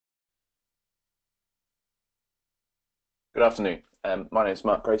Good afternoon. My name is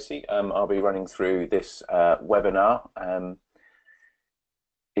Mark Gracie. I'll be running through this webinar.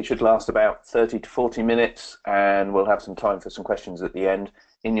 It should last about 30 to 40 minutes, and we'll have some time for some questions at the end.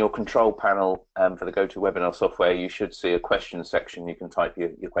 In your control panel for the GoToWebinar software, you should see a questions section. You can type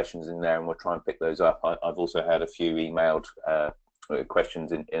your questions in there, and we'll try and pick those up. I've also had a few emailed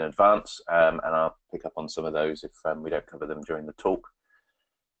questions in advance, and I'll pick up on some of those if we don't cover them during the talk.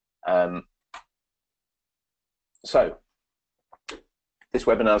 So this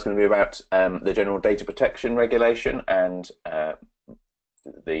webinar is going to be about the general data protection regulation and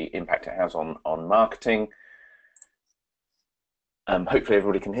the impact it has on marketing. Hopefully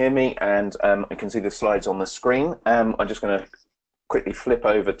everybody can hear me, and you can see the slides on the screen. I'm just going to quickly flip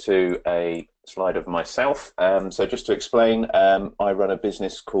over to a slide of myself. So just to explain, I run a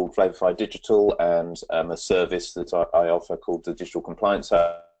business called Flavorify Digital and a service that I offer called the Digital Compliance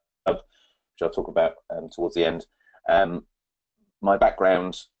Hub, which I'll talk about towards the end. My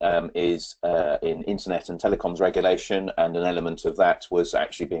background is in internet and telecoms regulation, and an element of that was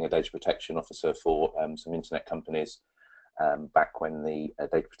actually being a data protection officer for some internet companies back when the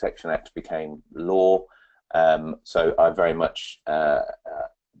Data Protection Act became law. So I very much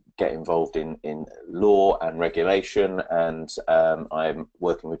get involved in law and regulation, and I'm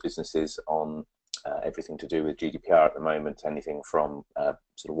working with businesses on everything to do with GDPR at the moment, anything from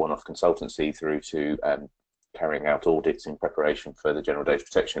sort of one-off consultancy through to carrying out audits in preparation for the general data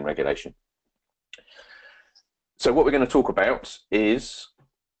protection regulation. So what we're going to talk about is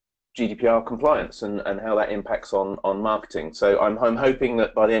GDPR compliance and how that impacts on marketing. So I'm hoping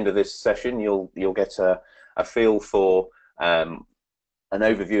that by the end of this session you'll get a feel for an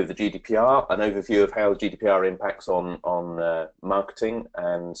overview of the GDPR, an overview of how the GDPR impacts on marketing,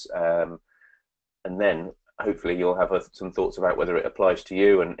 and then hopefully you'll have some thoughts about whether it applies to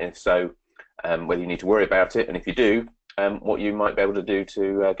you, and if so, whether you need to worry about it, and if you do, what you might be able to do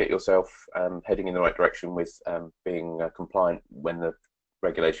to get yourself heading in the right direction with being compliant when the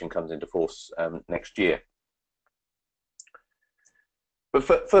regulation comes into force next year.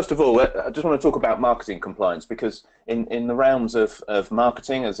 But first of all, I just want to talk about marketing compliance, because in the realms of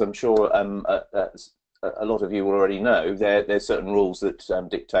marketing, as I'm sure a lot of you already know, there's certain rules that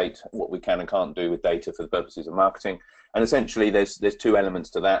dictate what we can and can't do with data for the purposes of marketing. And essentially there's two elements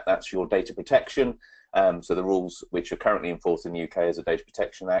to that. That's your data protection, so the rules which are currently enforced in the UK as a Data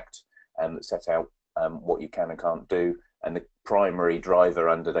Protection Act that set out what you can and can't do, and the primary driver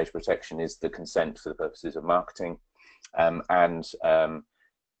under data protection is the consent for the purposes of marketing. The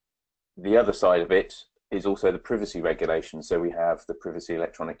other side of it is also the privacy regulations. So we have the privacy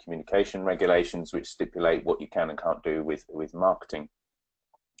electronic communication regulations, which stipulate what you can and can't do with marketing.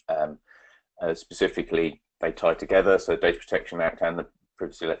 Specifically, they tie together, so Data Protection Act and the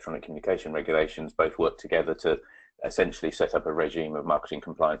Privacy Electronic Communication Regulations both work together to essentially set up a regime of marketing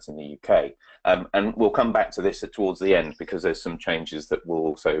compliance in the UK. And we'll come back to this towards the end, because there's some changes that will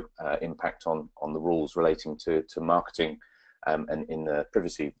also impact on the rules relating to marketing and in the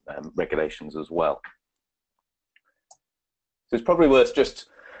privacy regulations as well. So it's probably worth just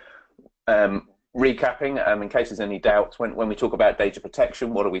recapping in case there's any doubts. When we talk about data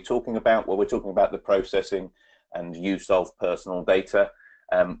protection, what are we talking about? Well, we're talking about the processing and use of personal data,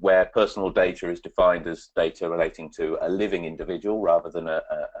 where personal data is defined as data relating to a living individual rather than a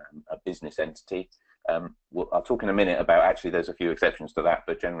business entity. I'll talk in a minute about, actually there's a few exceptions to that,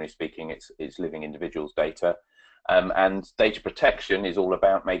 but generally speaking it's living individuals' data. And data protection is all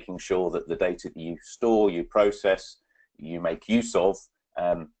about making sure that the data that you store, you process, you make use of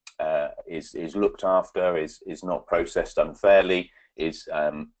is looked after, is not processed unfairly, is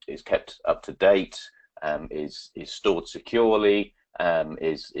kept up to date, is stored securely,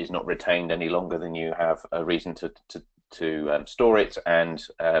 is not retained any longer than you have a reason to store it, and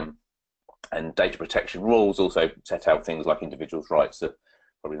data protection rules also set out things like individuals' rights. That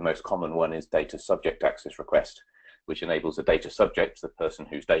probably the most common one is data subject access request, which enables a data subject, the person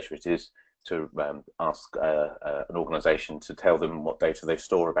whose data it is, to ask an organisation to tell them what data they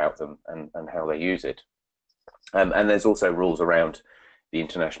store about them and how they use it. And there's also rules around the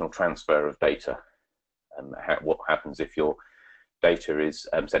international transfer of data, and what happens if your data is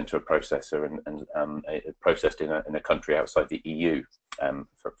sent to a processor and processed in a country outside the EU,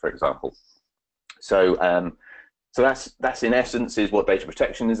 for example. So that's in essence is what data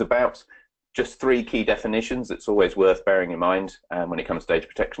protection is about. Just three key definitions that's always worth bearing in mind when it comes to data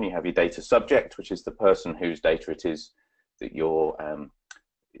protection. You have your data subject, which is the person whose data it is that you're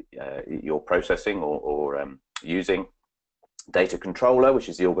processing or using. Data controller, which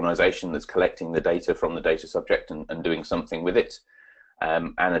is the organization that's collecting the data from the data subject and doing something with it.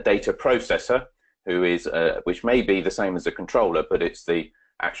 And a data processor, who is which may be the same as a controller, but it's the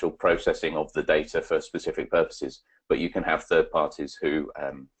actual processing of the data for specific purposes. But you can have third parties who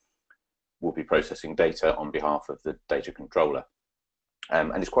will be processing data on behalf of the data controller,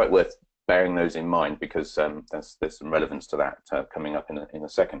 and it's quite worth bearing those in mind, because there's some relevance to that coming up in a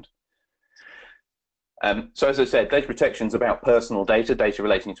second. So as I said, data protection is about personal data, data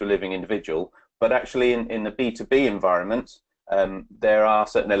relating to a living individual, but actually in the B2B environment, there are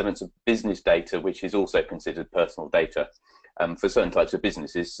certain elements of business data which is also considered personal data. For certain types of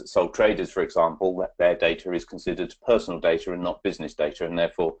businesses, sole traders, for example, their data is considered personal data and not business data, and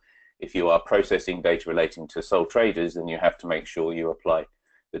therefore if you are processing data relating to sole traders, then you have to make sure you apply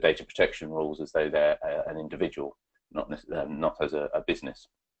the data protection rules as though they're an individual, not as a business.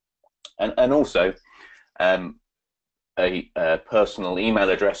 And also, a personal email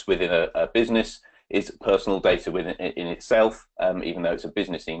address within a business is personal data in itself, even though it's a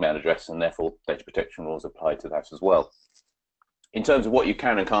business email address, and therefore data protection rules apply to that as well. In terms of what you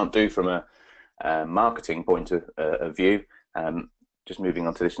can and can't do from a marketing point of view, just moving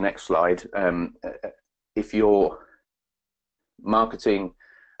on to this next slide, if you're marketing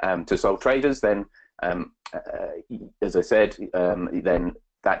to sole traders, then as I said, then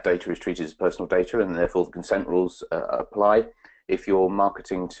that data is treated as personal data, and therefore the consent rules apply. If you're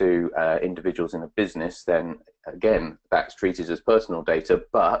marketing to individuals in a business, then again that's treated as personal data,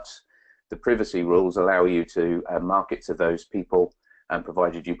 but the privacy rules allow you to market to those people, and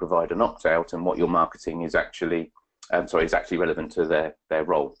provided you provide an opt-out and what you're marketing is actually relevant to their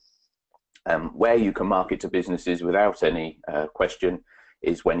role. Where you can market to businesses without any question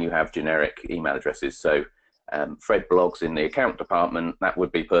is when you have generic email addresses. So Fred blogs in the account department, that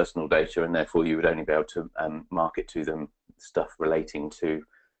would be personal data, and therefore you would only be able to market to them stuff relating to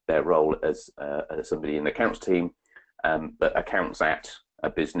their role as somebody in the accounts team. But accounts at a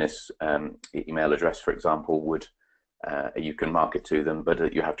business email address, for example, would you can market to them,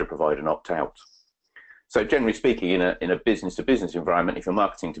 but you have to provide an opt-out. So generally speaking, in a business-to-business environment, if you're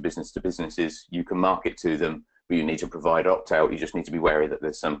marketing to businesses, you can market to them, but you need to provide opt-out. You just need to be wary that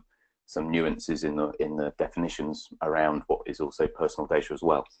there's some nuances in the definitions around what is also personal data as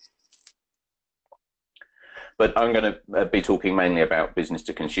well. But I'm going to be talking mainly about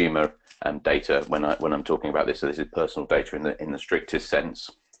business-to-consumer data when I'm talking about this. So this is personal data in the strictest sense.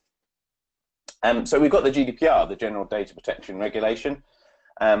 So we've got the GDPR, the General Data Protection Regulation.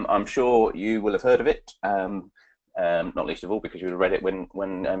 I'm sure you will have heard of it, not least of all because you would have read it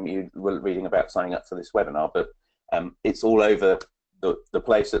when you were reading about signing up for this webinar. But it's all over the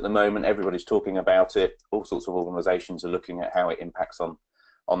place at the moment. Everybody's talking about it. All sorts of organisations are looking at how it impacts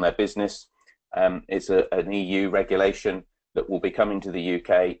on their business. It's an EU regulation that will be coming to the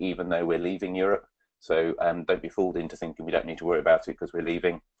UK, even though we're leaving Europe. So don't be fooled into thinking we don't need to worry about it because we're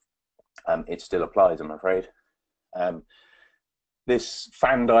leaving. It still applies, I'm afraid. This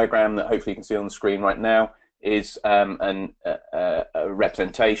fan diagram that hopefully you can see on the screen right now is a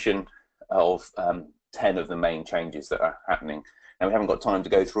representation of 10 of the main changes that are happening. Now, we haven't got time to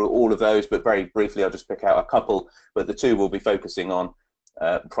go through all of those, but very briefly I'll just pick out a couple. But the two we'll be focusing on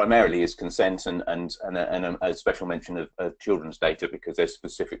primarily is consent and a special mention of children's data, because there's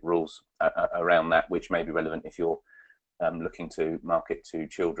specific rules around that which may be relevant if you're looking to market to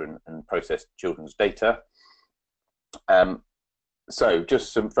children and process children's data. So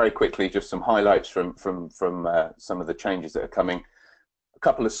just very quickly, just some highlights from some of the changes that are coming. A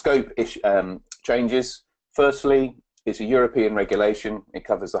couple of scope changes. Firstly, it's a European regulation. It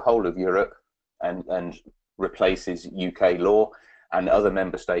covers the whole of Europe and replaces UK law and other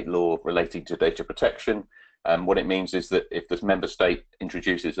member state law relating to data protection. What it means is that if this member state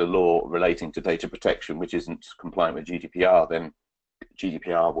introduces a law relating to data protection which isn't compliant with GDPR, then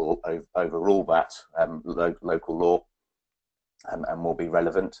GDPR will overrule that local law and will be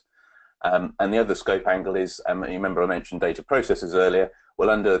relevant. And the other scope angle is, you remember I mentioned data processors earlier.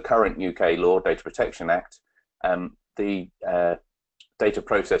 Well, under the current UK law, Data Protection Act, the data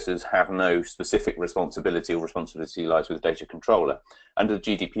processors have no specific responsibility, or responsibility lies with the data controller. Under the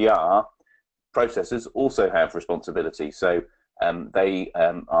GDPR, processors also have responsibility, so they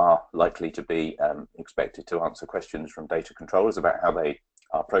are likely to be expected to answer questions from data controllers about how they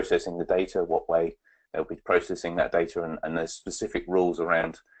are processing the data, what way they'll be processing that data, and there's specific rules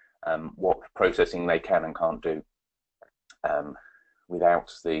around what processing they can and can't do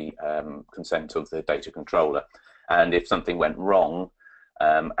without the consent of the data controller. And if something went wrong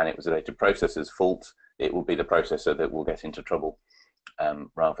and it was the data processor's fault, it will be the processor that will get into trouble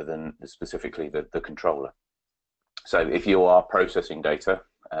rather than specifically the controller. So if you are processing data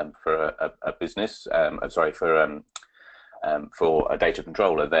for a business, for for a data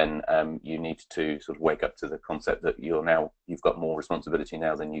controller, then you need to sort of wake up to the concept that you've got more responsibility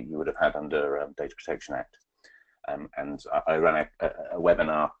now than you would have had under Data Protection Act. And I ran a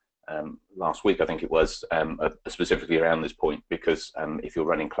webinar last week, I think it was, specifically around this point, because if you're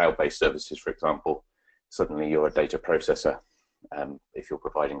running cloud-based services, for example, suddenly you're a data processor if you're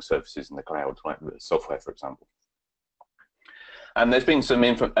providing services in the cloud, like software, for example. There's been some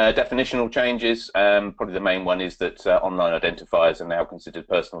definitional changes. Probably the main one is that online identifiers are now considered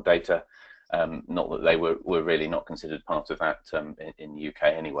personal data. Not that they were really not considered part of that in the UK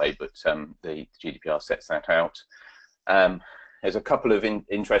anyway, but the GDPR sets that out. There's a couple of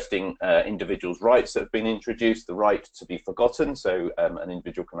interesting individuals' rights that have been introduced. The right to be forgotten, so an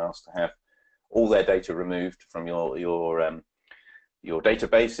individual can ask to have all their data removed from your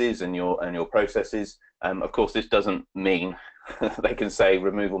databases and your processes. Of course, this doesn't mean they can say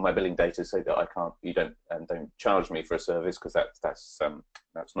remove all my billing data so that you don't charge me for a service, because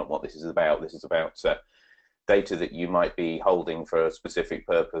that's not what this is about. This is about data that you might be holding for a specific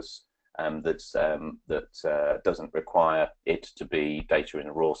purpose that doesn't require it to be data in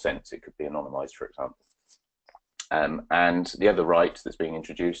a raw sense. It could be anonymized, for example. And the other right that's being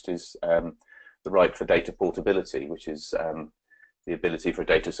introduced is the right for data portability, which is the ability for a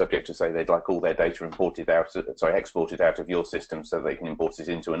data subject to say they'd like all their data exported out of your system so they can import it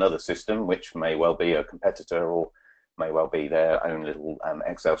into another system, which may well be a competitor or may well be their own little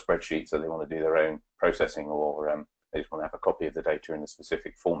Excel spreadsheet, so they want to do their own processing, or they just want to have a copy of the data in a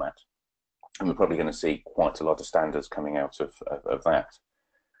specific format. And we're probably going to see quite a lot of standards coming out of that.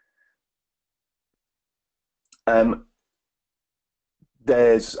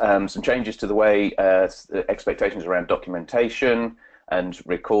 There's some changes to the way expectations around documentation and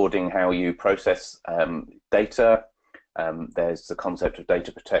recording how you process data. There's the concept of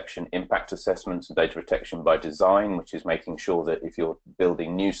data protection impact assessments and data protection by design, which is making sure that if you're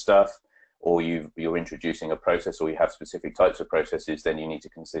building new stuff or you're introducing a process or you have specific types of processes, then you need to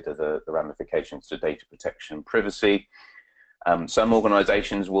consider the ramifications to data protection privacy. Some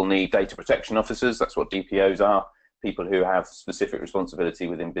organizations will need data protection officers. That's what DPOs are. People who have specific responsibility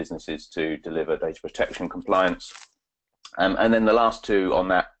within businesses to deliver data protection compliance. And then the last two on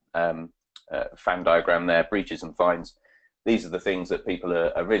that fan diagram there, breaches and fines. These are the things that people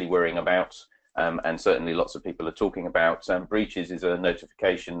are really worrying about, and certainly lots of people are talking about. Breaches is a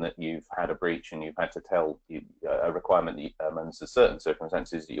notification that you've had a breach and you've had to tell a requirement that under certain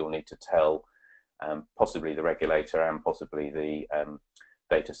circumstances that you'll need to tell possibly the regulator and possibly the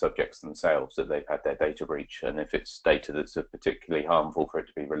data subjects themselves that they've had their data breach. And if it's data that's particularly harmful for it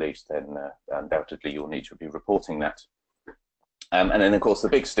to be released, then undoubtedly you'll need to be reporting that. And then, of course, the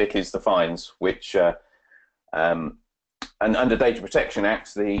big stick is the fines, which, and under Data Protection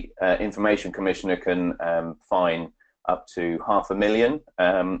Act, the Information Commissioner can fine up to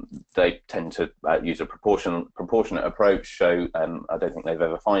 £500,000. They tend to use a proportionate approach, so I don't think they've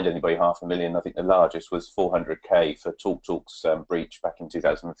ever fined anybody £500,000. I think the largest was 400k for TalkTalk's breach back in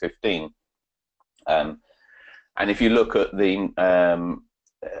 2015. And if you look at the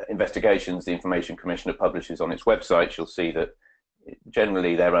investigations the Information Commissioner publishes on its website, you'll see that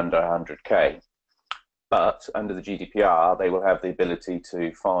generally they're under 100k. But under the GDPR, they will have the ability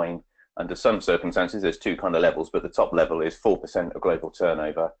to fine, under some circumstances, there's two kind of levels, but the top level is 4% of global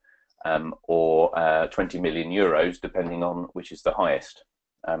turnover, or 20 million euros, depending on which is the highest.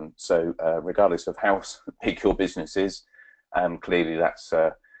 So regardless of how big your business is, clearly that's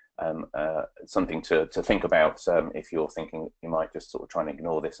something to think about if you're thinking you might just sort of try and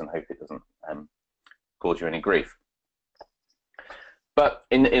ignore this and hope it doesn't cause you any grief. But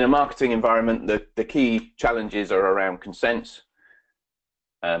in a marketing environment, the key challenges are around consent,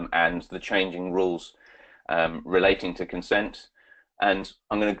 and the changing rules relating to consent. And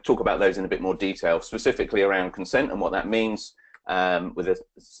I'm going to talk about those in a bit more detail, specifically around consent and what that means,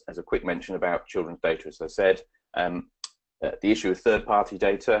 as a quick mention about children's data, as I said. The issue of third-party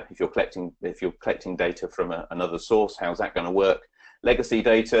data, if you're collecting data from another source, how's that going to work? Legacy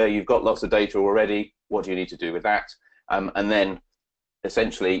data, you've got lots of data already, what do you need to do with that? And then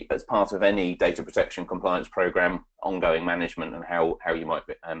essentially, as part of any data protection compliance program, ongoing management and how you might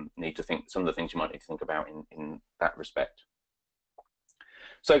need to think, some of the things you might need to think about in that respect.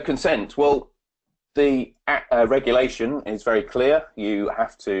 So consent, well, the regulation is very clear. You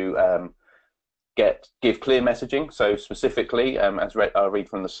have to give clear messaging. So specifically, as I'll read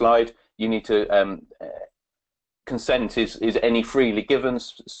from the slide, you need to, consent is any freely given,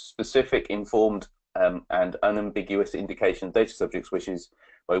 specific, informed, and unambiguous indication of data subjects wishes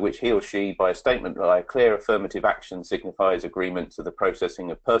by which he or she, by a statement by a clear affirmative action, signifies agreement to the processing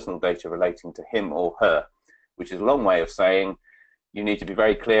of personal data relating to him or her, which is a long way of saying you need to be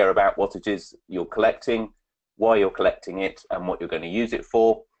very clear about what it is you're collecting, why you're collecting it, and what you're going to use it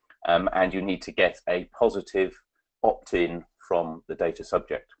for, and you need to get a positive opt-in from the data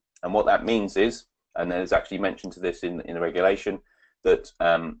subject. And what that means is, and there's actually mentioned to this in the regulation, that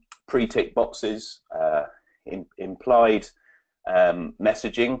pre-tick boxes, implied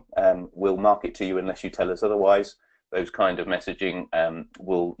messaging will mark it to you unless you tell us otherwise. Those kind of messaging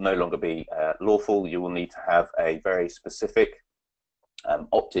will no longer be lawful. You will need to have a very specific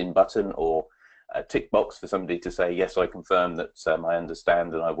opt-in button or a tick box for somebody to say, yes, I confirm that I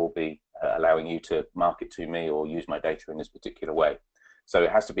understand and I will be allowing you to mark it to me or use my data in this particular way. So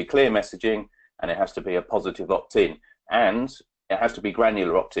it has to be clear messaging, and it has to be a positive opt-in, and it has to be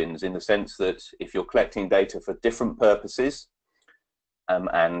granular opt-ins in the sense that if you're collecting data for different purposes,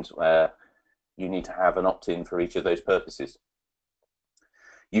 and you need to have an opt-in for each of those purposes.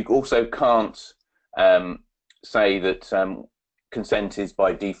 You also can't say that consent is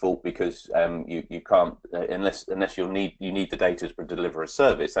by default, because you can't, unless you need the data to deliver a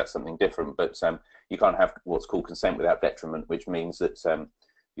service. That's something different. But you can't have what's called consent without detriment, which means that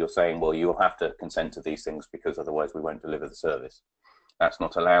you're saying, well, you'll have to consent to these things because otherwise we won't deliver the service. That's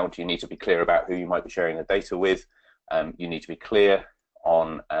not allowed. You need to be clear about who you might be sharing the data with. You need to be clear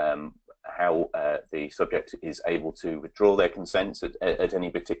on how the subject is able to withdraw their consents at any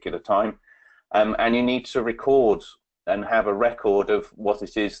particular time, and you need to record and have a record of what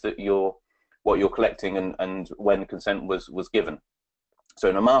it is that you're collecting and when consent was given. So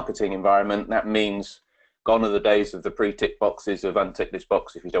in a marketing environment, that means gone are the days of the pre-tick boxes of untick this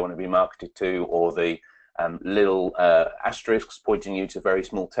box if you don't want to be marketed to, or the little asterisks pointing you to very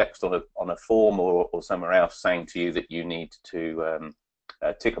small text on a form or somewhere else saying to you that you need to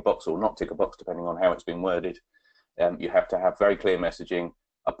tick a box or not tick a box depending on how it's been worded. You have to have very clear messaging,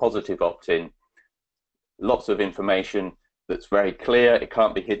 a positive opt-in, lots of information that's very clear. It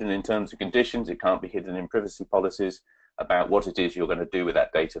can't be hidden in terms and conditions. It can't be hidden in privacy policies about what it is you're going to do with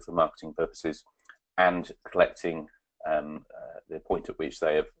that data for marketing purposes, and collecting the point at which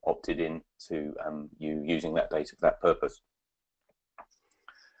they have opted in to you using that data for that purpose.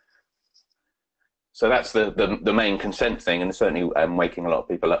 So that's the main consent thing, and certainly waking a lot of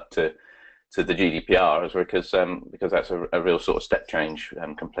people up to the GDPR, because that's a real sort of step change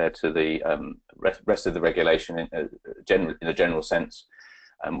compared to the rest of the regulation in a general sense,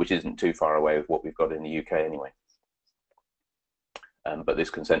 which isn't too far away with what we've got in the UK anyway. But this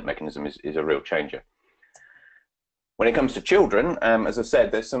consent mechanism is a real changer. When it comes to children, as I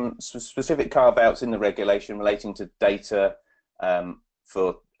said, there's some specific carve-outs in the regulation relating to data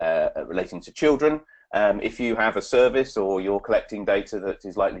relating to children. If you have a service or you're collecting data that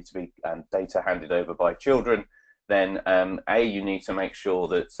is likely to be data handed over by children, then you need to make sure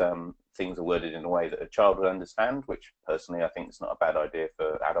that things are worded in a way that a child will understand, which personally I think is not a bad idea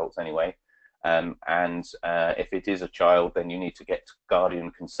for adults anyway. And if it is a child, then you need to get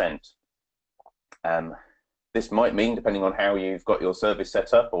guardian consent. This might mean, depending on how you've got your service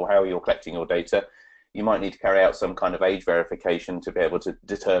set up or how you're collecting your data, you might need to carry out some kind of age verification to be able to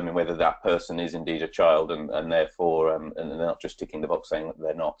determine whether that person is indeed a child, and therefore and they're not just ticking the box saying that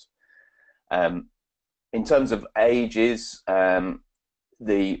they're not. In terms of ages,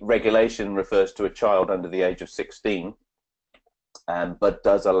 the regulation refers to a child under the age of 16, but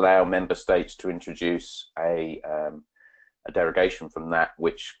does allow member states to introduce a derogation from that,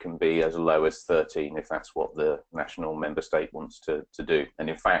 which can be as low as 13 if that's what the national member state wants to do. And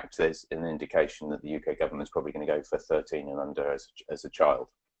in fact, there's an indication that the UK government is probably going to go for 13 and under as a child,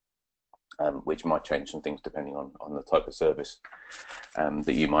 which might change some things depending on the type of service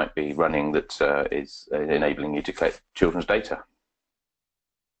that you might be running that is enabling you to collect children's data.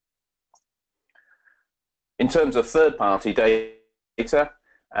 In terms of third-party data,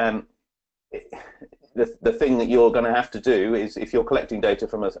 the thing that you're going to have to do is, if you're collecting data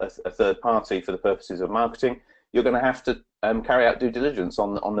from a third party for the purposes of marketing, you're going to have to carry out due diligence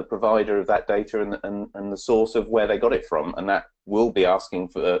on the provider of that data and the source of where they got it from, and that will be asking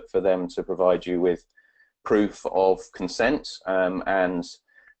for them to provide you with proof of consent, and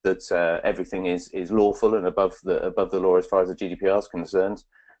that everything is lawful and above the law as far as the GDPR is concerned.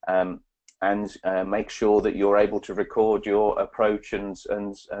 And make sure that you're able to record your approach and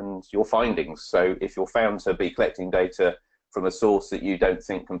your findings. So if you're found to be collecting data from a source that you don't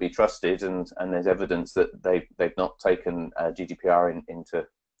think can be trusted, and there's evidence that they've not taken GDPR into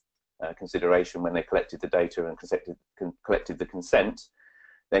consideration when they collected the data and collected the consent,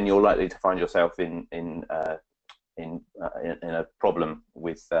 then you're likely to find yourself in a problem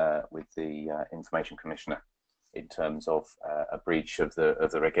with the Information Commissioner in terms of a breach of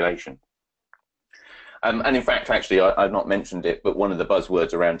the regulation. And in fact, actually, I've not mentioned it, but one of the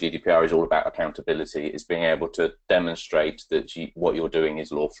buzzwords around GDPR is all about accountability. It's being able to demonstrate that what you're doing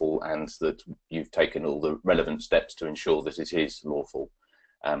is lawful and that you've taken all the relevant steps to ensure that it is lawful.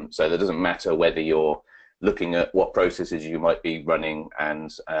 So that doesn't matter whether you're looking at what processes you might be running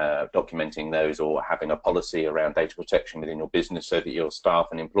and documenting those, or having a policy around data protection within your business so that your staff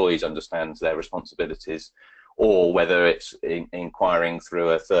and employees understand their responsibilities, or whether it's inquiring through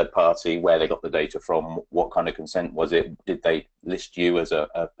a third party where they got the data from, what kind of consent was it, did they list you as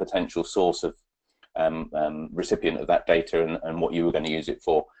a potential source of recipient of that data, and what you were going to use it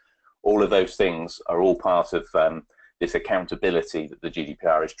for. All of those things are all part of this accountability that the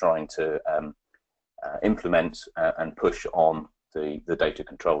GDPR is trying to implement and push on the data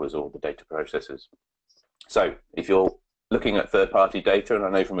controllers or the data processors. So if you're looking at third-party data, and I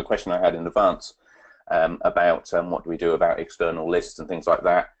know from a question I had in advance about what do we do about external lists and things like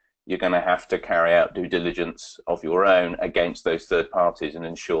that, you're going to have to carry out due diligence of your own against those third parties and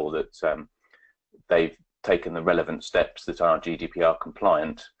ensure that they've taken the relevant steps that are GDPR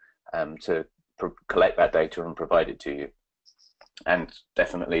compliant to collect that data and provide it to you. And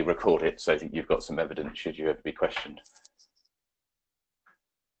definitely record it so that you've got some evidence should you ever be questioned.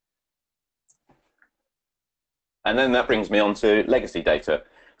 And then that brings me on to legacy data.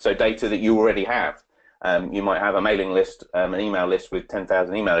 So data that you already have. You might have a mailing list, an email list with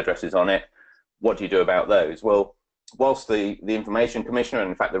 10,000 email addresses on it. What do you do about those? Well, whilst the Information Commissioner,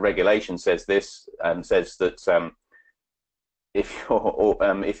 and in fact the regulation says this, says that if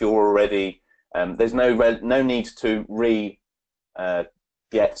you're already, there's no need to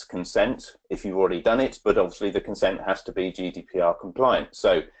get consent if you've already done it, but obviously the consent has to be GDPR compliant.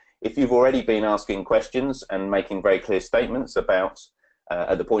 So if you've already been asking questions and making very clear statements about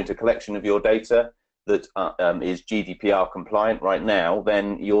at the point of collection of your data that is GDPR compliant right now,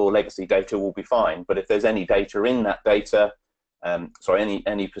 then your legacy data will be fine. But if there's any data in that data,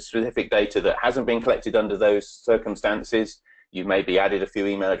 any specific data that hasn't been collected under those circumstances, you maybe added a few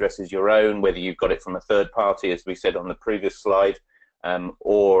email addresses your own, whether you've got it from a third party, as we said on the previous slide,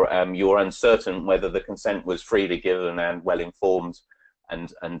 or you're uncertain whether the consent was freely given and well informed,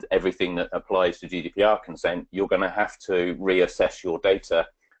 and everything that applies to GDPR consent, you're going to have to reassess your data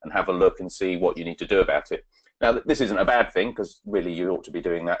and have a look and see what you need to do about it. Now, this isn't a bad thing, because really you ought to be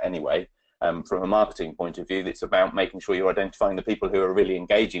doing that anyway. From a marketing point of view, it's about making sure you're identifying the people who are really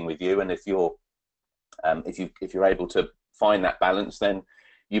engaging with you, and if you're able to find that balance, then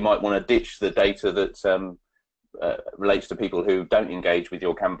you might want to ditch the data that relates to people who don't engage with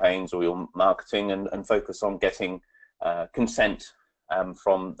your campaigns or your marketing, and focus on getting consent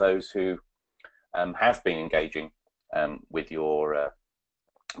from those who have been engaging with your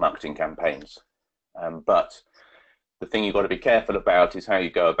marketing campaigns. But the thing you've got to be careful about is how you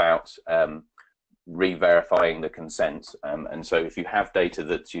go about re-verifying the consent. And so if you have data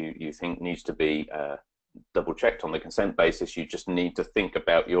that you think needs to be double checked on the consent basis, you just need to think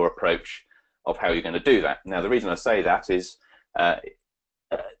about your approach of how you're going to do that. Now, the reason I say that is the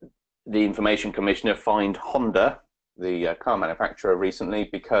Information Commissioner fined Honda, the car manufacturer, recently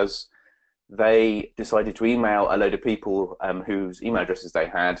because they decided to email a load of people whose email addresses they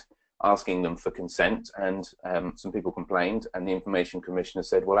had, asking them for consent, and some people complained, and the Information Commissioner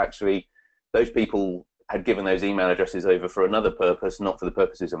said, well, actually, those people had given those email addresses over for another purpose, not for the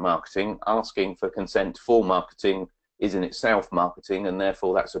purposes of marketing. Asking for consent for marketing is in itself marketing, and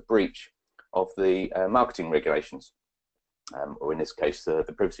therefore that's a breach of the marketing regulations, or in this case, the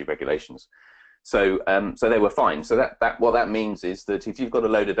privacy regulations. So they were fined. So what that means is that if you've got a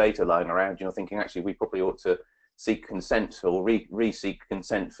load of data lying around, you're thinking, actually, we probably ought to seek consent or re-seek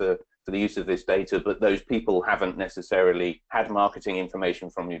consent for the use of this data, but those people haven't necessarily had marketing information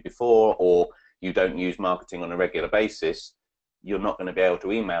from you before, or you don't use marketing on a regular basis, you're not going to be able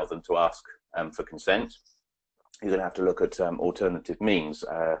to email them to ask for consent. You're going to have to look at alternative means.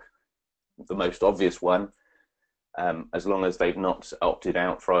 The most obvious one, as long as they've not opted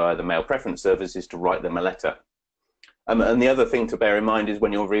out for either mail preference service, is to write them a letter. And the other thing to bear in mind is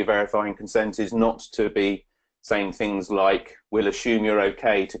when you're re-verifying consent is not to be saying things like, we'll assume you're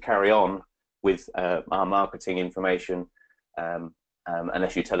okay to carry on with our marketing information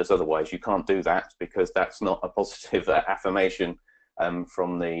unless you tell us otherwise. You can't do that, because that's not a positive affirmation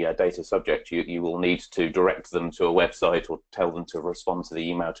from the data subject. You will need to direct them to a website or tell them to respond to the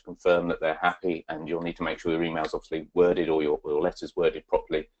email to confirm that they're happy, and you'll need to make sure your email's obviously worded, or your letter's worded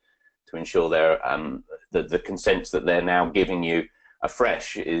properly, to ensure they're, that the consent that they're now giving you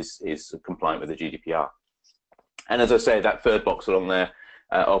afresh is compliant with the GDPR. And as I say, that third box along there,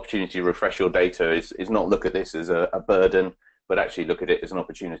 opportunity to refresh your data, is not look at this as a burden, but actually look at it as an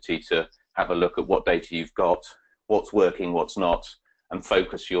opportunity to have a look at what data you've got, what's working, what's not, and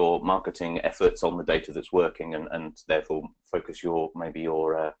focus your marketing efforts on the data that's working, and therefore focus maybe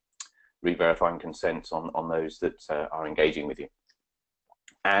your re-verifying consent on those that are engaging with you.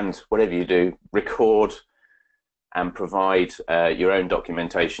 And whatever you do, record and provide your own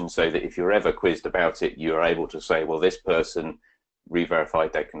documentation, so that if you're ever quizzed about it, you're able to say, well, this person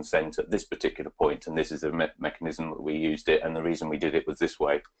re-verified their consent at this particular point, and this is the mechanism that we used it, and the reason we did it was this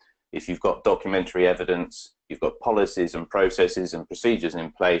way. If you've got documentary evidence, you've got policies and processes and procedures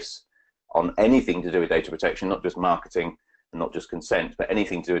in place on anything to do with data protection, not just marketing and not just consent, but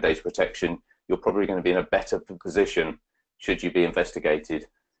anything to do with data protection, you're probably going to be in a better position should you be investigated,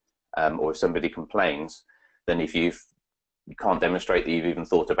 or if somebody complains, than if you can't demonstrate that you've even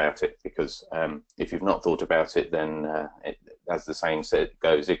thought about it. Because if you've not thought about it, then as the saying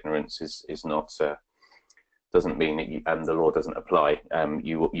goes, ignorance is not doesn't mean that the law doesn't apply.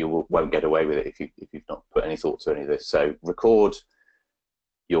 You won't get away with it if you've not put any thought to any of this. So record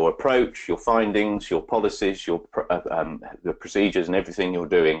your approach, your findings, your policies, the procedures, and everything you're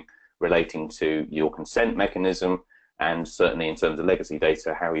doing relating to your consent mechanism, and certainly in terms of legacy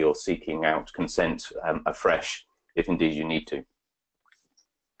data, how you're seeking out consent afresh, if indeed you need to.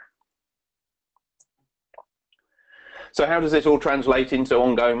 So how does this all translate into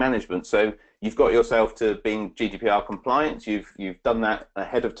ongoing management? So you've got yourself to being GDPR compliant. You've done that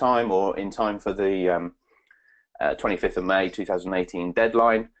ahead of time, or in time for the 25th of May 2018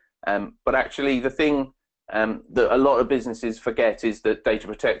 deadline. But actually the thing that a lot of businesses forget is that data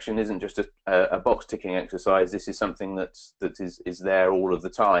protection isn't just a box ticking exercise. This is something that is there all of the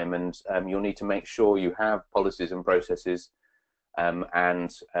time, and you'll need to make sure you have policies and processes and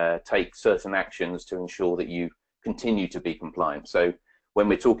take certain actions to ensure that you continue to be compliant. So when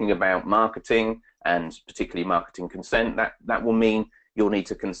we're talking about marketing, and particularly marketing consent, that will mean you'll need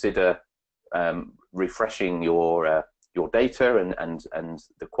to consider refreshing your data and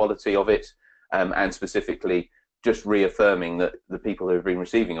the quality of it, and specifically just reaffirming that the people who have been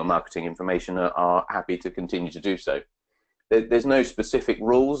receiving your marketing information are happy to continue to do so. There's no specific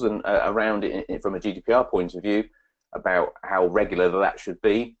rules around it from a GDPR point of view about how regular that should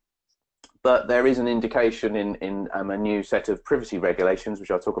be, but there is an indication in a new set of privacy regulations,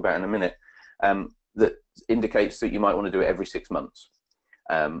 which I'll talk about in a minute, that indicates that you might want to do it every 6 months.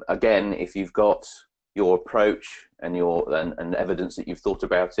 Again, if you've got your approach and evidence that you've thought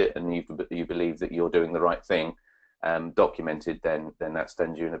about it, and you believe that you're doing the right thing, documented, then that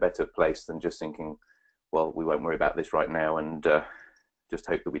stands you in a better place than just thinking, well, we won't worry about this right now, and just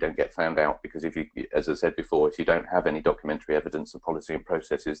hope that we don't get found out. Because if you, as I said before, if you don't have any documentary evidence of policy and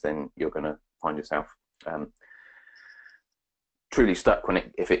processes, then you're going to find yourself truly stuck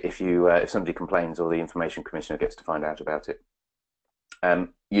if somebody complains or the Information Commissioner gets to find out about it.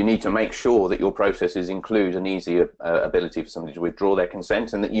 You need to make sure that your processes include an easy ability for somebody to withdraw their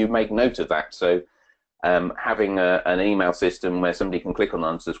consent, and that you make note of that. So having an email system where somebody can click on the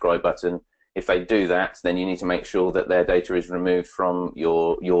unsubscribe button, if they do that, then you need to make sure that their data is removed from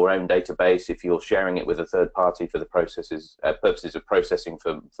your own database. If you're sharing it with a third party for the purposes of processing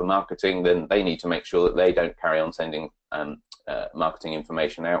for marketing, then they need to make sure that they don't carry on sending marketing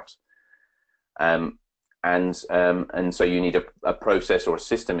information out. And so you need a process or a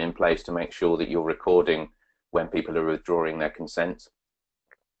system in place to make sure that you're recording when people are withdrawing their consent.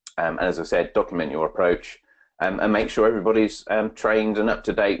 And as I said, document your approach, and make sure everybody's trained and up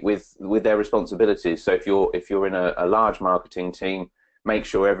to date with their responsibilities. So if you're in a large marketing team, make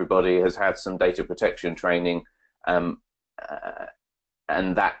sure everybody has had some data protection training, and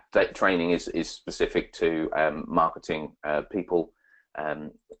that training is specific to marketing people.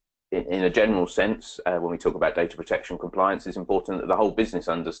 In a general sense, when we talk about data protection compliance, it's important that the whole business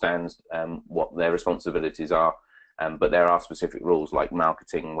understands what their responsibilities are, but there are specific rules like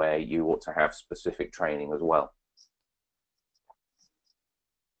marketing where you ought to have specific training as well.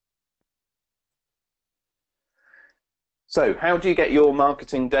 So how do you get your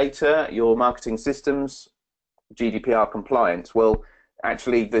marketing data, your marketing systems GDPR compliant? Well,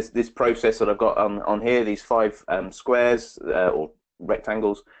 actually this process that I've got on here, these 5 squares or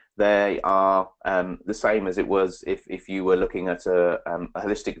rectangles, they are the same as it was if you were looking at a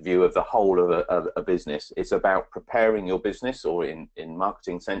holistic view of the whole of a business. It's about preparing your business, or in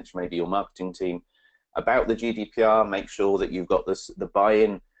marketing sense, maybe your marketing team, about the GDPR. Make sure that you've got the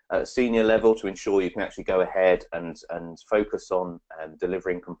buy-in at senior level to ensure you can actually go ahead and focus on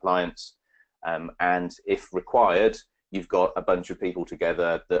delivering compliance. And if required, you've got a bunch of people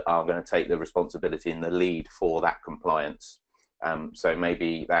together that are going to take the responsibility and the lead for that compliance. So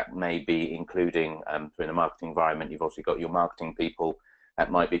maybe that may be including, in a marketing environment, you've also got your marketing people.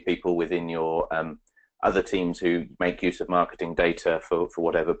 That might be people within your other teams who make use of marketing data for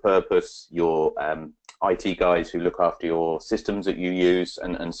whatever purpose, your IT guys who look after your systems that you use,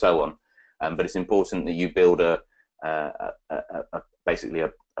 and so on. But it's important that you build basically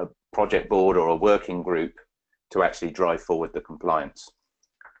a project board or a working group to actually drive forward the compliance.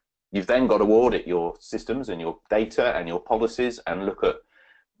 You've then got to audit your systems and your data and your policies and look at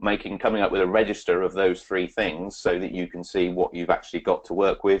coming up with a register of those three things so that you can see what you've actually got to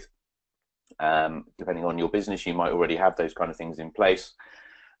work with. Depending on your business, you might already have those kind of things in place.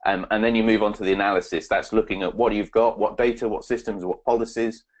 And then you move on to the analysis. That's looking at what you've got, what data, what systems, what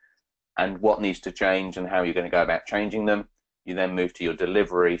policies, and what needs to change and how you're going to go about changing them. You then move to your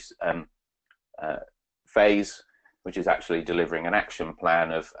delivery phase, which is actually delivering an action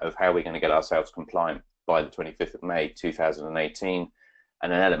plan of how we're going to get ourselves compliant by the 25th of May 2018.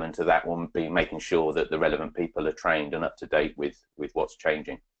 And an element of that will be making sure that the relevant people are trained and up to date with what's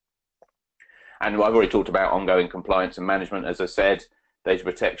changing. And I've already talked about ongoing compliance and management. As I said, data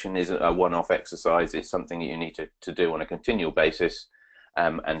protection isn't a one-off exercise. It's something that you need to do on a continual basis.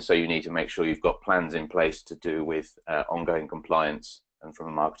 And so you need to make sure you've got plans in place to do with ongoing compliance. And from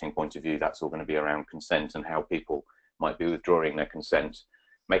a marketing point of view, that's all going to be around consent and how people might be withdrawing their consent,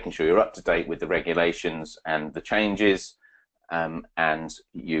 making sure you're up to date with the regulations and the changes, and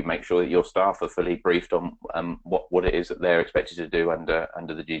you make sure that your staff are fully briefed on what it is that they're expected to do under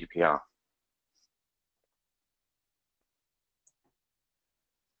the GDPR.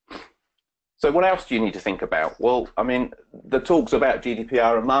 So what else do you need to think about? Well, I mean, the talks about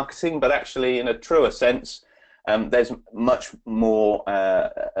GDPR and marketing, but actually in a truer sense, there's much more,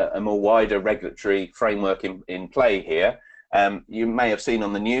 a more wider regulatory framework in play here. You may have seen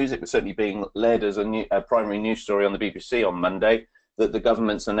on the news, it was certainly being led as a primary news story on the BBC on Monday, that the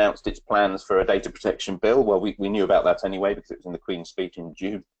government's announced its plans for a data protection bill. Well, we knew about that anyway because it was in the Queen's speech in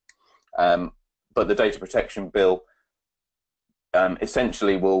June. But the data protection bill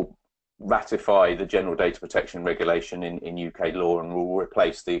essentially will ratify the General Data Protection Regulation in UK law and will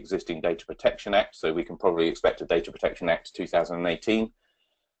replace the existing Data Protection Act. So we can probably expect a Data Protection Act 2018.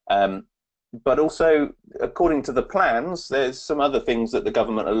 But also, according to the plans, there's some other things that the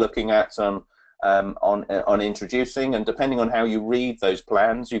government are looking at on introducing, and depending on how you read those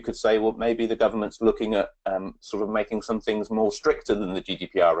plans, you could say, well, maybe the government's looking at sort of making some things more stricter than the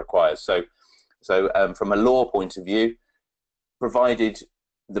GDPR requires. So from a law point of view, provided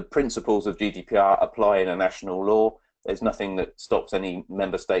the principles of GDPR apply in a national law, there's nothing that stops any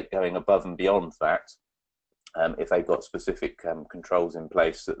member state going above and beyond that. If they've got specific controls in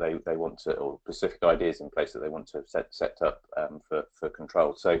place that they want to, or specific ideas in place that they want to set up for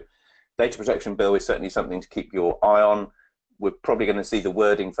control. So data protection bill is certainly something to keep your eye on. We're probably going to see the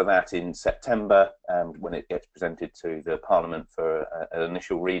wording for that in September when it gets presented to the Parliament for an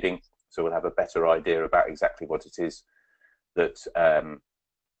initial reading. So we'll have a better idea about exactly what it is that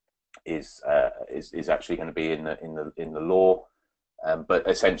is actually going to be in the law. But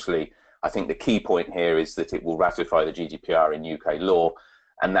essentially, I think the key point here is that it will ratify the GDPR in UK law,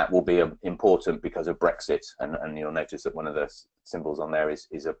 and that will be important because of Brexit. And you'll notice that one of the symbols on there is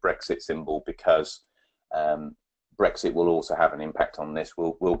a Brexit symbol, because Brexit will also have an impact on this.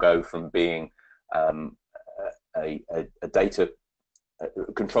 We'll go from being a data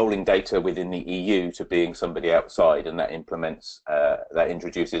controlling data within the EU to being somebody outside, and that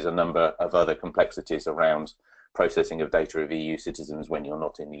introduces a number of other complexities around processing of data of EU citizens when you're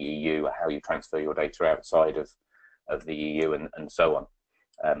not in the EU, how you transfer your data outside of the EU, and so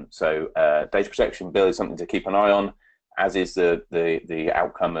on. So data protection bill is something to keep an eye on, as is the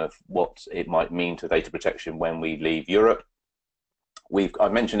outcome of what it might mean to data protection when we leave Europe.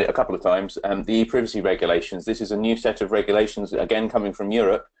 I've mentioned it a couple of times, the e-privacy regulations. This is a new set of regulations, again coming from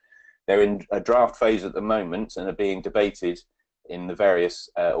Europe. They're in a draft phase at the moment and are being debated in the various,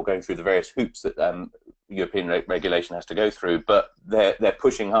 or going through the various hoops that European regulation has to go through, but they're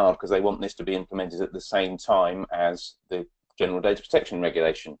pushing hard because they want this to be implemented at the same time as the General Data Protection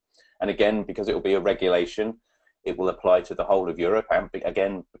Regulation. And again, because it will be a regulation, it will apply to the whole of Europe. And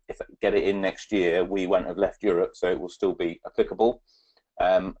again, if they get it in next year, we won't have left Europe, so it will still be applicable.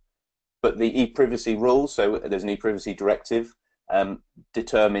 But the e-privacy rules, so there's an e-privacy directive,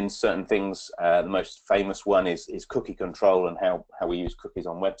 determines certain things. The most famous one is cookie control and how we use cookies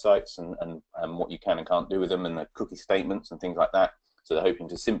on websites and what you can and can't do with them, and the cookie statements and things like that. So they're hoping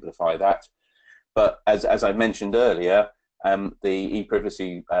to simplify that. But as I mentioned earlier, the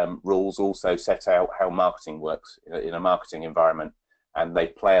e-privacy rules also set out how marketing works in a marketing environment. and they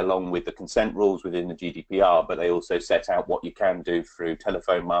play along with the consent rules within the GDPR, but they also set out what you can do through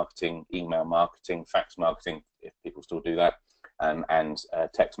telephone marketing, email marketing, fax marketing, if people still do that, and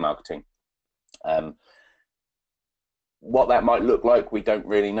text marketing. What that might look like, we don't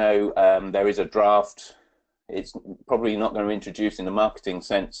really know. There is a draft. It's probably not going to introduce, in the marketing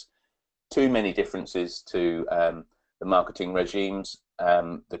sense, too many differences to the marketing regimes,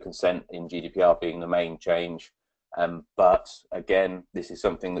 the consent in GDPR being the main change. But again, this is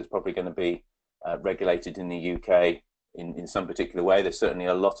something that's probably going to be regulated in the UK in some particular way. There's certainly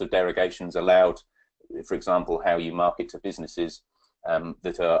a lot of derogations allowed, for example, how you market to businesses,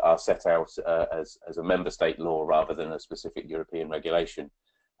 that are set out as a member state law rather than a specific European regulation.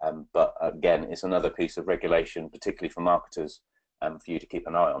 But again, it's another piece of regulation, particularly for marketers, for you to keep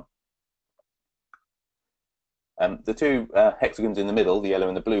an eye on. The two hexagons in the middle, the yellow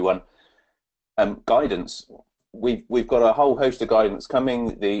and the blue one, guidance. We've got a whole host of guidance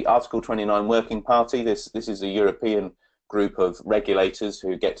coming. The Article 29 Working Party, this is a European group of regulators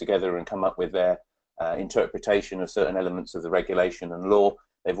who get together and come up with their interpretation of certain elements of the regulation and law.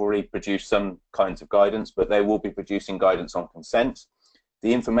 They've already produced some kinds of guidance, but they will be producing guidance on consent.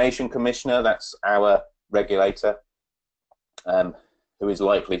 The Information Commissioner, that's our regulator, who is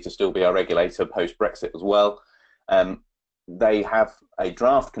likely to still be our regulator post-Brexit as well. They have a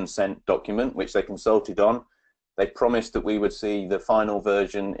draft consent document which they consulted on. They promised that we would see the final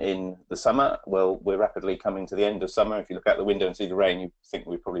version in the summer. Well, we're rapidly coming to the end of summer. If you look out the window and see the rain, you think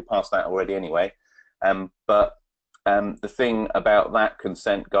we've probably passed that already anyway. But the thing about that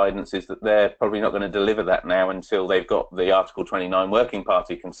consent guidance is that they're probably not going to deliver that now until they've got the Article 29 Working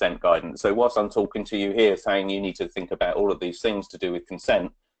Party consent guidance. So whilst I'm talking to you here saying you need to think about all of these things to do with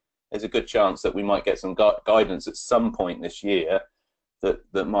consent, there's a good chance that we might get some guidance at some point this year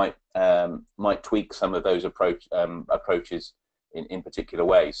that might tweak some of those approaches in particular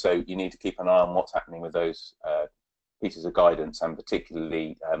ways. So you need to keep an eye on what's happening with those pieces of guidance, and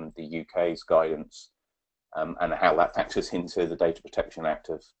particularly the UK's guidance, and how that factors into the Data Protection Act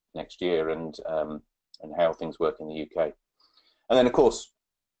of next year, and how things work in the UK. And then, of course,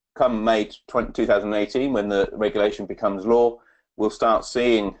 come May 2018, when the regulation becomes law, we'll start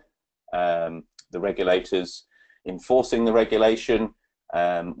seeing the regulators enforcing the regulation.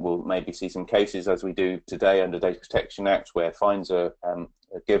 We'll maybe see some cases, as we do today under Data Protection Act, where fines are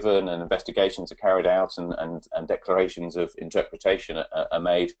given and investigations are carried out, and declarations of interpretation are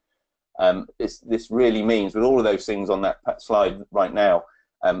made. This really means, with all of those things on that slide right now,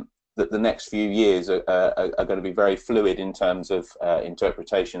 that the next few years are going to be very fluid in terms of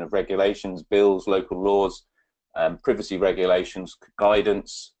interpretation of regulations, bills, local laws, privacy regulations,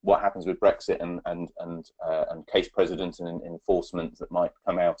 guidance, what happens with Brexit, and case precedents and enforcement that might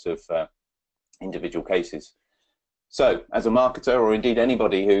come out of individual cases. So, as a marketer, or indeed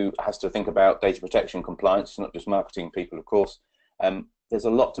anybody who has to think about data protection compliance, not just marketing people, of course, there's a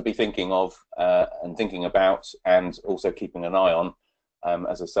lot to be thinking of and thinking about, and also keeping an eye on,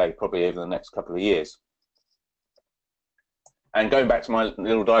 as I say, probably over the next couple of years. And going back to my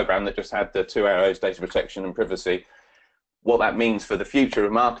little diagram that just had the two arrows, data protection and privacy, what that means for the future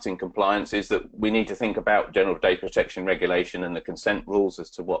of marketing compliance is that we need to think about general data protection regulation and the consent rules as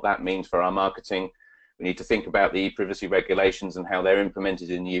to what that means for our marketing. We need to think about the e-privacy regulations and how they're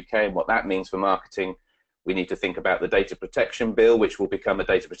implemented in the UK and what that means for marketing. We need to think about the Data Protection Bill, which will become a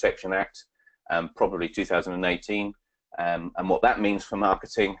Data Protection Act, probably 2018, and what that means for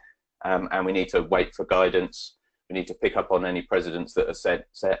marketing. And we need to wait for guidance. We need to pick up on any precedents that are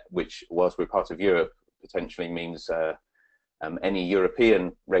set, which, whilst we're part of Europe, potentially means any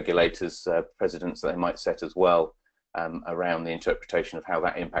European regulators' precedents that they might set as well, around the interpretation of how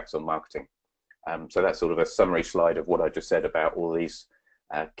that impacts on marketing. So that's sort of a summary slide of what I just said about all these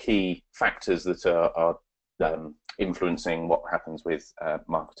key factors that are influencing what happens with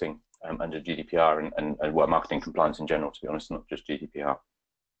marketing under GDPR and what marketing compliance in general, to be honest, not just GDPR.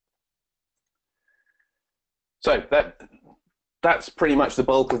 So that's pretty much the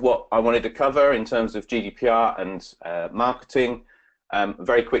bulk of what I wanted to cover in terms of GDPR and marketing. A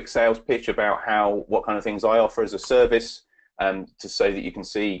very quick sales pitch about what kind of things I offer as a service, so that you can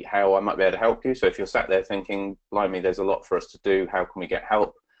see how I might be able to help you. So if you're sat there thinking, blimey, there's a lot for us to do, how can we get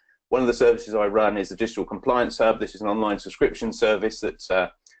help? One of the services I run is the Digital Compliance Hub. This is an online subscription service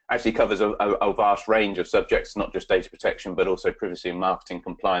that actually covers a vast range of subjects, not just data protection, but also privacy and marketing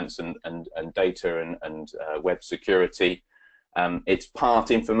compliance and data and web security. It's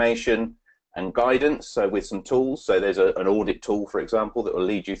part information and guidance, so with some tools. So there's an audit tool, for example, that will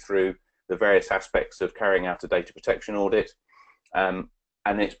lead you through the various aspects of carrying out a data protection audit. And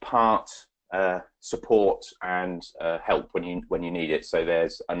it's part support and help when you need it. So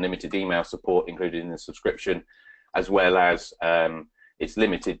there's unlimited email support included in the subscription, as well as it's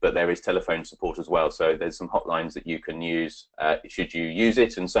limited, but there is telephone support as well. So there's some hotlines that you can use should you use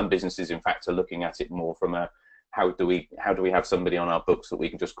it. And some businesses, in fact, are looking at it more from a how do we have somebody on our books that we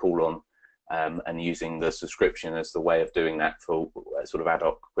can just call on, and using the subscription as the way of doing that for sort of ad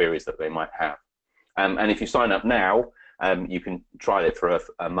hoc queries that they might have. And if you sign up now, you can try it for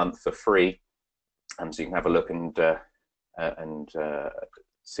a month for free, so you can have a look and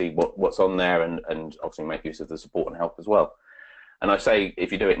see what's on there, and obviously make use of the support and help as well. And I say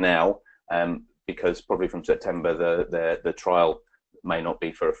if you do it now, because probably from September the trial may not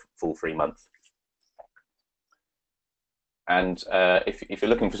be for a full 3 months. And if you're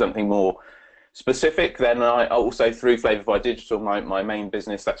looking for something more specific, then I also, through Flavorify Digital, my main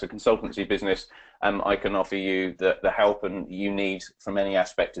business, that's a consultancy business, I can offer you the help and you need from any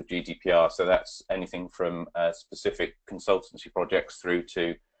aspect of GDPR. So that's anything from specific consultancy projects through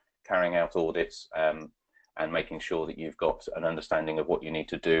to carrying out audits, and making sure that you've got an understanding of what you need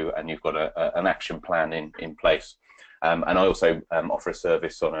to do and you've got an action plan in place. And I also offer a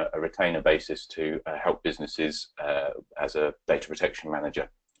service on a retainer basis to help businesses as a data protection manager.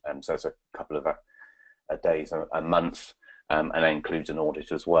 So it's a couple of days a month, and that includes an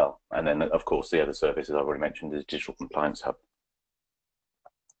audit as well. And then, of course, the other services I've already mentioned is Digital Compliance Hub.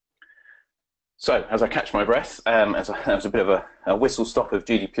 So as I catch my breath, that was a bit of a whistle stop of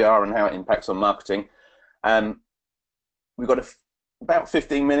GDPR and how it impacts on marketing. We've got about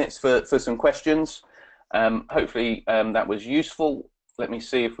 15 minutes for some questions. Hopefully that was useful. Let me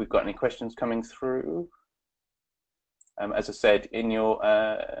see if we've got any questions coming through. As I said, in your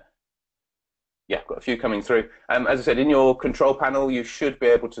yeah, got a few coming through. As I said, in your control panel, you should be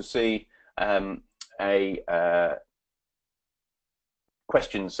able to see a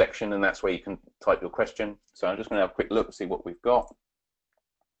questions section, and that's where you can type your question. So I'm just going to have a quick look and see what we've got.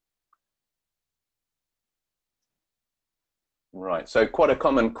 Right, so quite a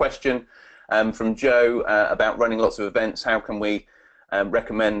common question from Joe about running lots of events. How can we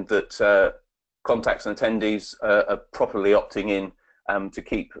recommend that contacts and attendees are properly opting in to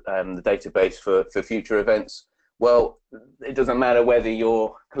keep the database for future events? Well, it doesn't matter whether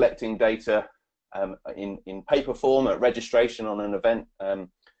you're collecting data in paper form at registration on an event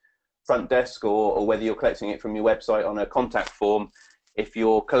front desk, or whether you're collecting it from your website on a contact form. If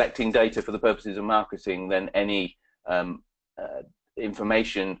you're collecting data for the purposes of marketing, then any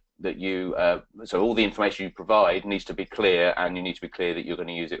information that you, so all the information you provide needs to be clear, and you need to be clear that you're going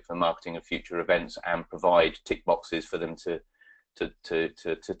to use it for marketing of future events, and provide tick boxes for them to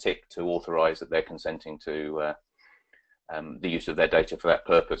tick to authorize that they're consenting to the use of their data for that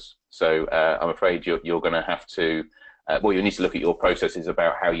purpose. So I'm afraid you're going to have to, well, you need to look at your processes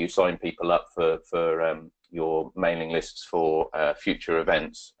about how you sign people up for your mailing lists for future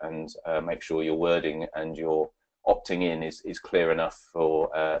events, and make sure your wording and your opting in is clear enough for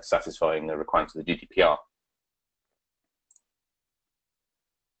satisfying the requirements of the GDPR.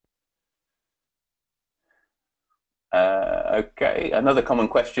 Okay, another common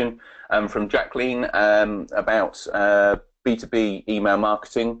question from Jacqueline about B2B email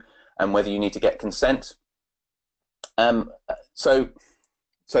marketing and whether you need to get consent. So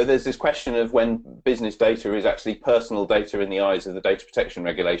there's this question of when business data is actually personal data in the eyes of the data protection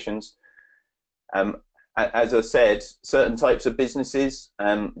regulations. As I said, certain types of businesses,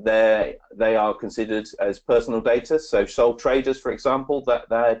 they are considered as personal data. So sole traders, for example, that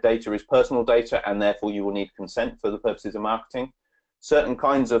their data is personal data, and therefore you will need consent for the purposes of marketing. Certain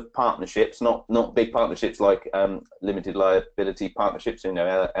kinds of partnerships, not big partnerships like limited liability partnerships, you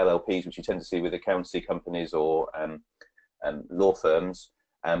know, LLPs, which you tend to see with accountancy companies or law firms.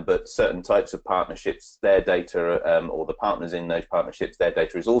 But certain types of partnerships, their data, or the partners in those partnerships, their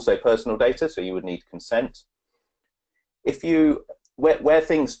data is also personal data, so you would need consent. If you, where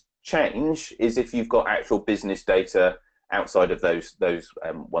things change is if you've got actual business data outside of those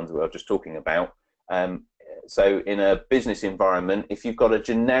ones that we were just talking about. So in a business environment, if you've got a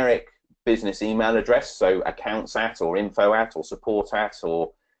generic business email address, so accounts at, or info at, or support at,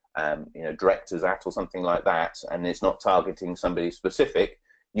 or you know, directors at, or something like that, and it's not targeting somebody specific,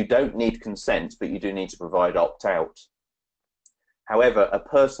 you don't need consent, but you do need to provide opt-out. However, a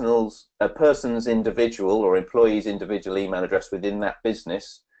person's individual or employee's individual email address within that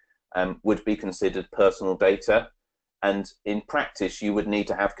business would be considered personal data, and in practice you would need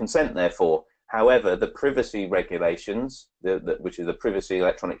to have consent therefore. However, the privacy regulations, which is the privacy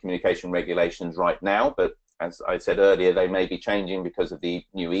electronic communication regulations right now, but as I said earlier, they may be changing because of the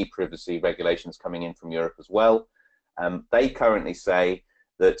new e-privacy regulations coming in from Europe as well. They currently say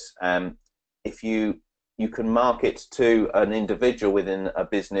that if you can market to an individual within a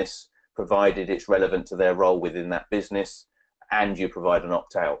business, provided it's relevant to their role within that business, and you provide an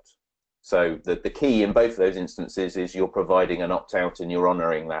opt-out. So the key in both of those instances is you're providing an opt-out and you're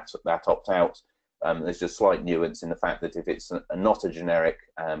honouring that opt-out. There's just slight nuance in the fact that if it's not a generic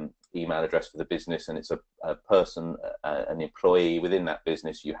email address for the business and it's a person, an employee within that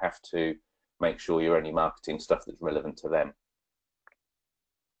business, you have to make sure you're only marketing stuff that's relevant to them.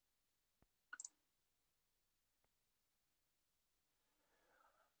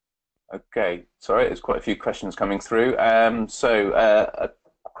 Okay, sorry, there's quite a few questions coming through. A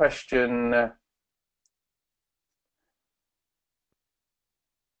question.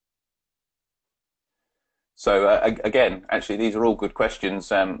 Again, actually, these are all good questions.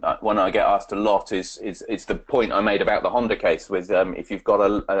 One I get asked a lot is the point I made about the Honda case. With if you've got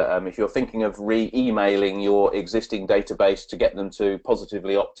if you're thinking of re-emailing your existing database to get them to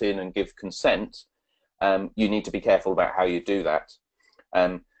positively opt in and give consent, you need to be careful about how you do that.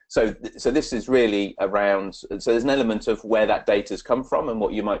 So this is really around, so there's an element of where that data's come from and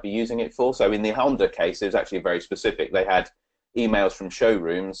what you might be using it for. So in the Honda case, it was actually very specific. They had emails from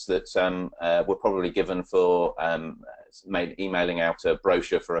showrooms that were probably given for emailing out a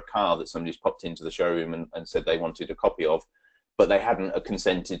brochure for a car that somebody's popped into the showroom and said they wanted a copy of, but they hadn't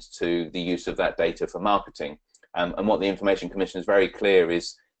consented to the use of that data for marketing. And what the Information Commission is very clear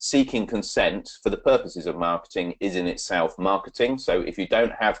is seeking consent for the purposes of marketing is in itself marketing. So if you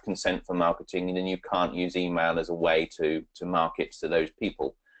don't have consent for marketing, then you can't use email as a way to market to those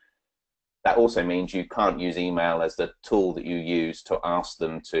people. That also means you can't use email as the tool that you use to ask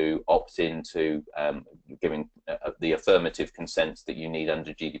them to opt in to giving the affirmative consent that you need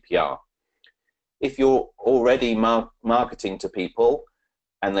under GDPR. If you're already marketing to people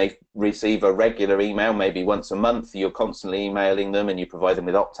and they receive a regular email, maybe once a month, you're constantly emailing them and you provide them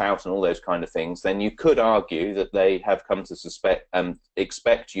with opt-out and all those kind of things, then you could argue that they have come to suspect and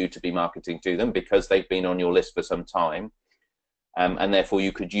expect you to be marketing to them because they've been on your list for some time. And therefore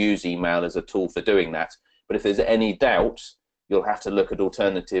you could use email as a tool for doing that. But if there's any doubt, you'll have to look at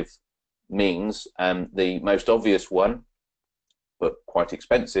alternative means. The most obvious one, but quite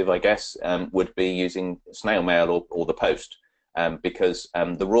expensive, I guess, would be using snail mail or the post. Because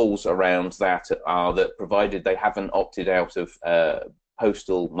the rules around that are that provided they haven't opted out of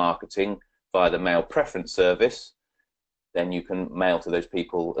postal marketing via the mail preference service, then you can mail to those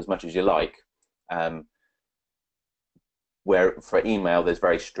people as much as you like. Where for email, there's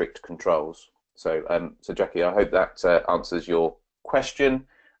very strict controls. So Jackie, I hope that answers your question.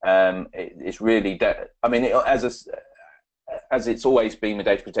 It's really, I mean, as it's always been with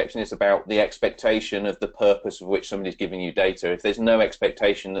data protection, it's about the expectation of the purpose of which somebody's giving you data. If there's no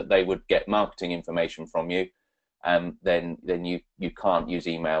expectation that they would get marketing information from you, then you can't use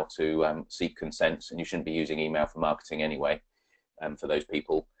email to seek consents, and you shouldn't be using email for marketing anyway. For those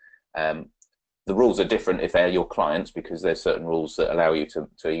people, the rules are different if they're your clients, because there's certain rules that allow you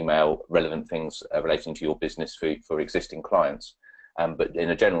to email relevant things relating to your business for existing clients. But in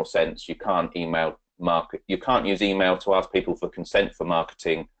a general sense, you can't you can't use email to ask people for consent for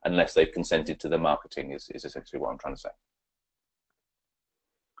marketing unless they've consented to the marketing, is essentially what I'm trying to say.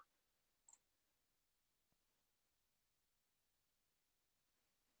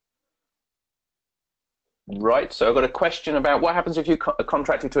 Right, so I've got a question about what happens if you are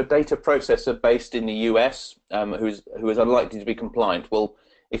contracted to a data processor based in the US who is unlikely to be compliant. Well,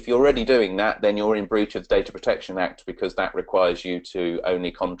 if you're already doing that, then you're in breach of the Data Protection Act, because that requires you to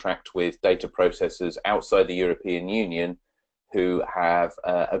only contract with data processors outside the European Union who have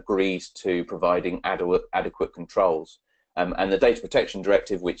agreed to providing adequate controls. And the Data Protection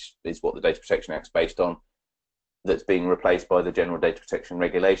Directive, which is what the Data Protection Act is based on, that's being replaced by the General Data Protection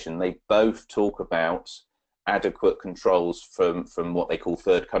Regulation, they both talk about adequate controls from what they call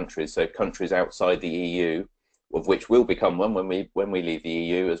third countries, so countries outside the EU, of which will become one when we leave the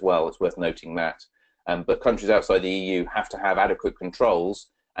EU as well. It's worth noting that. But countries outside the EU have to have adequate controls,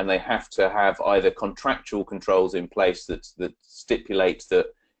 and they have to have either contractual controls in place that stipulate that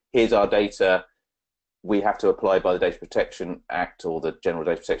here's our data, we have to apply by the Data Protection Act or the General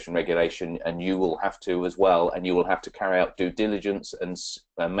Data Protection Regulation, and you will have to as well, and you will have to carry out due diligence and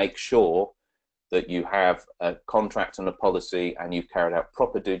make sure that you have a contract and a policy, and you've carried out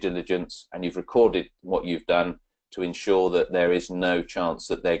proper due diligence, and you've recorded what you've done to ensure that there is no chance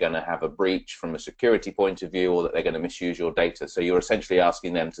that they're going to have a breach from a security point of view, or that they're going to misuse your data. So you're essentially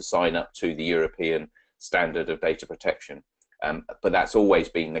asking them to sign up to the European standard of data protection. But that's always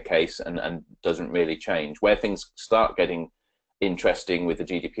been the case and doesn't really change. Where things start getting interesting with the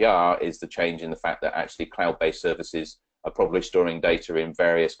GDPR is the change in the fact that actually cloud-based services are probably storing data in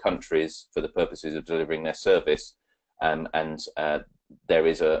various countries for the purposes of delivering their service, and there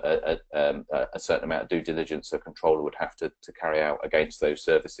is a certain amount of due diligence a controller would have to carry out against those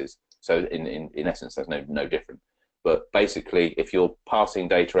services. So in essence, that's no different. But basically, if you're passing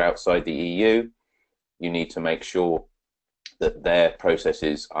data outside the EU, you need to make sure that their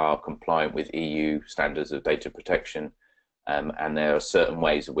processes are compliant with EU standards of data protection, and there are certain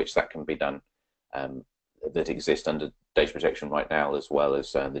ways in which that can be done that exist under data protection right now, as well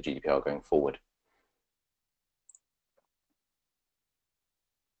as the GDPR going forward.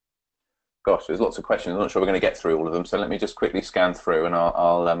 Gosh, there's lots of questions. I'm not sure we're going to get through all of them, so let me just quickly scan through, and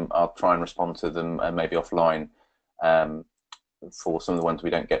I'll try and respond to them maybe offline for some of the ones we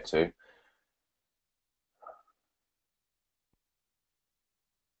don't get to.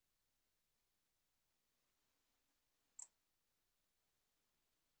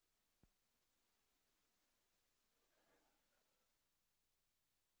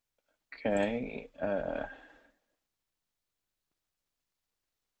 Okay.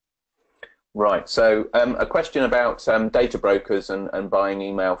 Right, so a question about data brokers and buying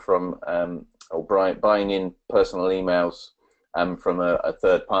email from, or buying in personal emails from a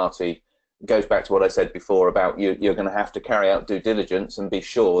third party goes back to what I said before about you're going to have to carry out due diligence and be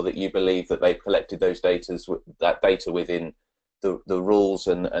sure that you believe that they've collected that data within the rules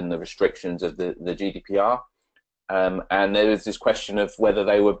and the restrictions of the GDPR. And there is this question of whether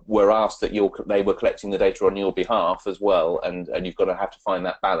they were asked that they were collecting the data on your behalf as well, and you've got to have to find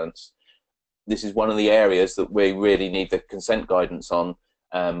that balance. This is one of the areas that we really need the consent guidance on.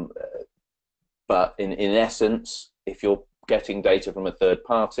 But in essence, if you're getting data from a third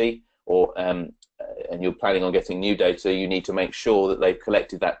party, or and you're planning on getting new data, you need to make sure that they've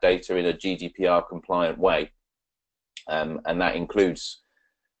collected that data in a GDPR compliant way, and that includes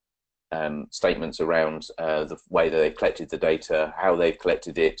statements around the way that they've collected the data, how they've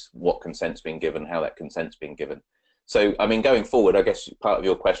collected it, what consent's been given, how that consent's been given. So, I mean, going forward, I guess part of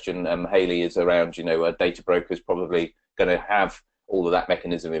your question, Hayley, is around, a data broker is probably going to have all of that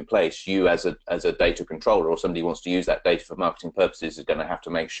mechanism in place. You, as a data controller, or somebody who wants to use that data for marketing purposes, is going to have to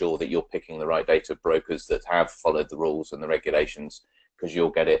make sure that you're picking the right data brokers that have followed the rules and the regulations, because you'll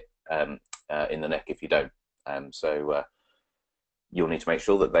get it in the neck if you don't. So you'll need to make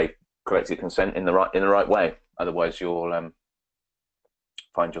sure that they collected consent in the right way. Otherwise, you'll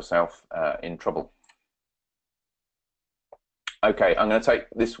find yourself in trouble. Okay, I'm going to take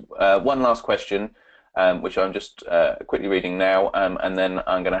this one last question, which I'm just quickly reading now, and then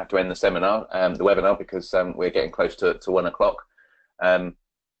I'm going to have to end the seminar, the webinar, because we're getting close to 1 o'clock. Okay,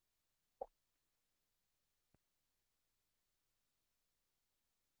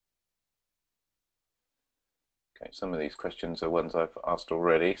 some of these questions are ones I've asked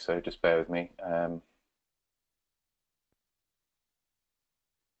already, so just bear with me.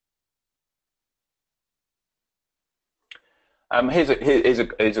 Here's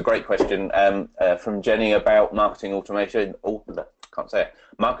a great question from Jenny about marketing automation. Can't say it.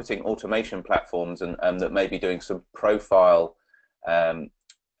 Marketing automation platforms and that may be doing some profile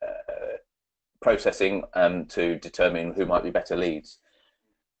processing to determine who might be better leads.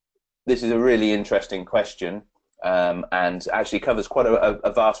 This is a really interesting question, and actually covers quite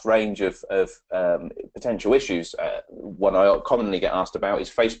a vast range of potential issues. One I commonly get asked about is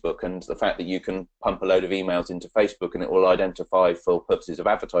Facebook, and the fact that you can pump a load of emails into Facebook and it will identify, for purposes of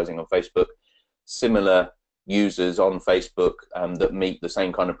advertising on Facebook, similar users on Facebook that meet the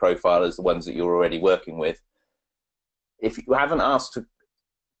same kind of profile as the ones that you're already working with. If you haven't asked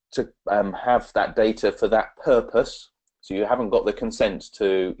to have that data for that purpose, so you haven't got the consent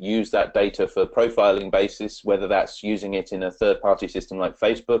to use that data for profiling basis, whether that's using it in a third-party system like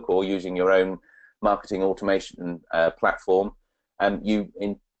Facebook or using your own marketing automation platform, you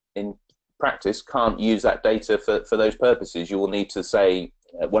in practice can't use that data for those purposes. You will need to say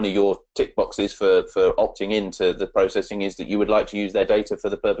one of your tick boxes for opting into the processing is that you would like to use their data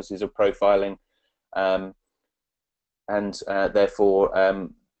for the purposes of profiling, and therefore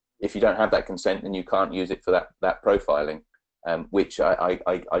if you don't have that consent, then you can't use it for that profiling, which I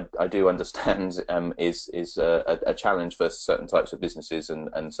do understand is a challenge for certain types of businesses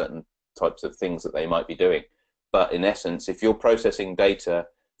and certain types of things that they might be doing. But in essence, if you're processing data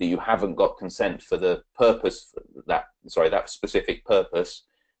that you haven't got consent for the purpose, that specific purpose,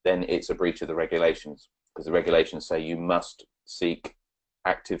 then it's a breach of the regulations, because the regulations say you must seek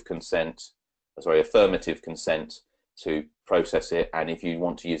affirmative consent to process it, and if you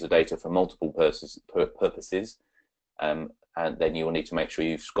want to use the data for multiple purposes, and then you will need to make sure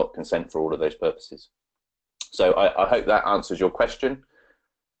you've got consent for all of those purposes. So I hope that answers your question.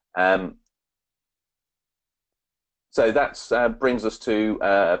 So that's brings us to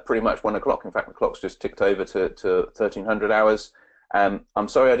pretty much 1 o'clock. In fact, the clock's just ticked over to 1300 hours. I'm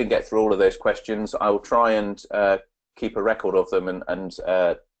sorry I didn't get through all of those questions. I will try and keep a record of them and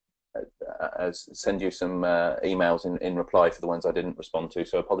send you some emails in reply for the ones I didn't respond to.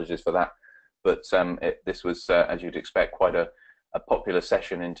 So apologies for that. But this was, as you'd expect, quite a popular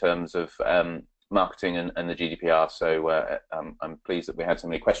session in terms of marketing and the GDPR. So I'm pleased that we had so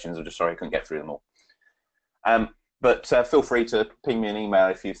many questions. I'm just sorry I couldn't get through them all. But feel free to ping me an email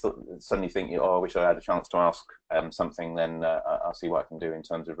if you suddenly think, oh, I wish I had a chance to ask something, then I'll see what I can do in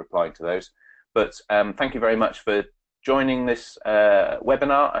terms of replying to those. But thank you very much for joining this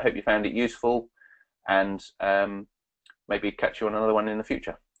webinar. I hope you found it useful, and maybe catch you on another one in the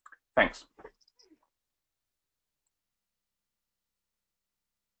future. Thanks.